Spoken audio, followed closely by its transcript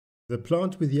The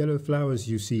plant with yellow flowers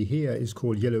you see here is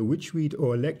called yellow witchweed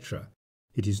or electra.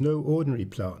 It is no ordinary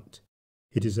plant.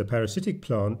 It is a parasitic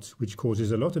plant which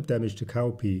causes a lot of damage to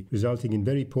cowpea, resulting in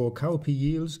very poor cowpea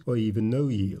yields or even no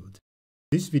yield.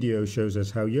 This video shows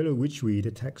us how yellow witchweed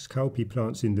attacks cowpea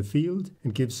plants in the field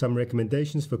and gives some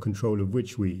recommendations for control of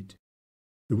witchweed.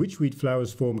 The witchweed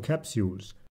flowers form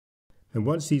capsules, and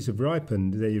once these have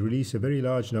ripened, they release a very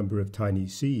large number of tiny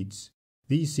seeds.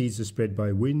 These seeds are spread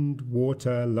by wind,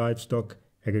 water, livestock,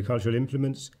 agricultural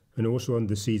implements, and also on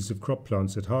the seeds of crop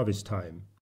plants at harvest time.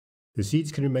 The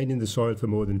seeds can remain in the soil for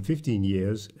more than 15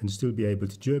 years and still be able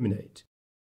to germinate.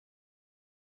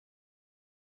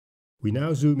 We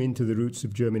now zoom into the roots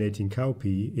of germinating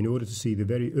cowpea in order to see the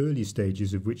very early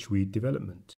stages of witchweed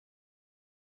development.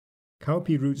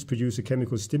 Cowpea roots produce a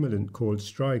chemical stimulant called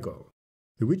strigol.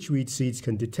 The witchweed seeds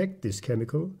can detect this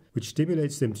chemical, which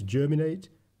stimulates them to germinate,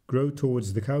 grow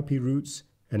towards the cowpea roots,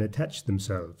 and attach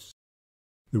themselves.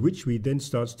 The witchweed then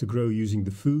starts to grow using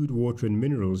the food, water and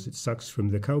minerals it sucks from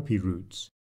the cowpea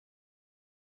roots.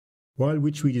 While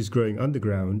witchweed is growing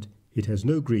underground, it has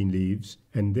no green leaves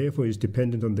and therefore is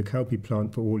dependent on the cowpea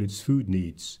plant for all its food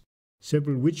needs.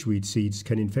 Several witchweed seeds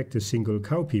can infect a single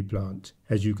cowpea plant,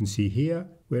 as you can see here,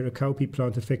 where a cowpea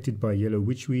plant affected by yellow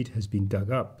witchweed has been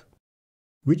dug up.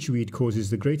 Witchweed causes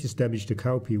the greatest damage to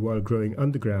cowpea while growing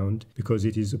underground because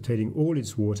it is obtaining all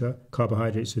its water,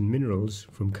 carbohydrates and minerals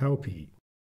from cowpea.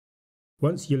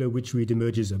 Once yellow witchweed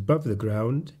emerges above the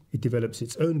ground, it develops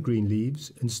its own green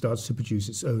leaves and starts to produce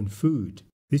its own food.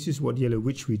 This is what yellow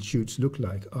witchweed shoots look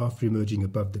like after emerging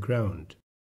above the ground.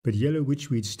 But yellow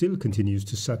witchweed still continues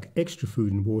to suck extra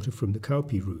food and water from the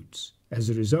cowpea roots. As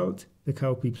a result, the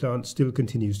cowpea plant still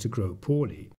continues to grow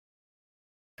poorly.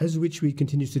 As witchweed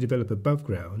continues to develop above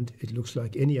ground, it looks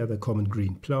like any other common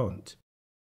green plant.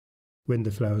 When the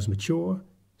flowers mature,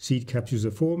 seed capsules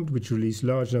are formed which release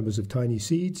large numbers of tiny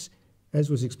seeds,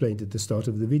 as was explained at the start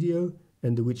of the video,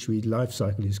 and the witchweed life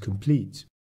cycle is complete.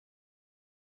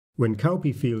 When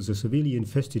cowpea fields are severely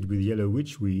infested with yellow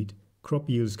witchweed, crop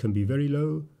yields can be very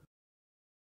low,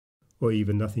 or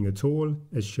even nothing at all,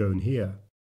 as shown here.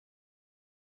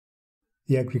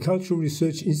 The Agricultural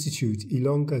Research Institute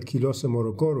Ilonga Kilosa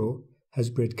Morogoro has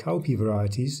bred cowpea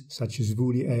varieties such as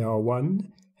Vuli AR1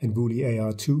 and Vuli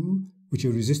AR2, which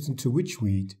are resistant to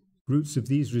witchweed. Roots of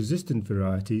these resistant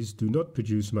varieties do not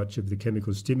produce much of the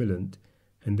chemical stimulant,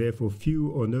 and therefore few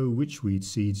or no witchweed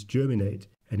seeds germinate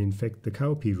and infect the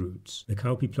cowpea roots. The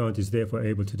cowpea plant is therefore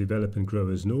able to develop and grow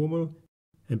as normal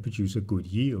and produce a good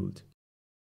yield.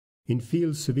 In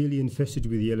fields severely infested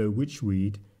with yellow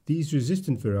witchweed, these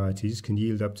resistant varieties can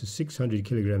yield up to 600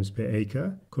 kilograms per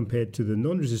acre, compared to the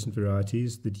non-resistant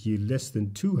varieties that yield less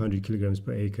than 200 kilograms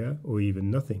per acre or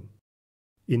even nothing.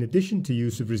 In addition to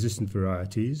use of resistant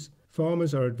varieties,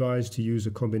 farmers are advised to use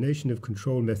a combination of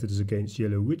control methods against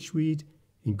yellow witchweed,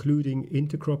 including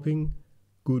intercropping,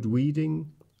 good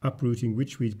weeding, uprooting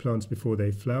witchweed plants before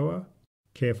they flower,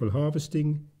 careful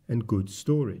harvesting, and good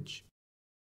storage.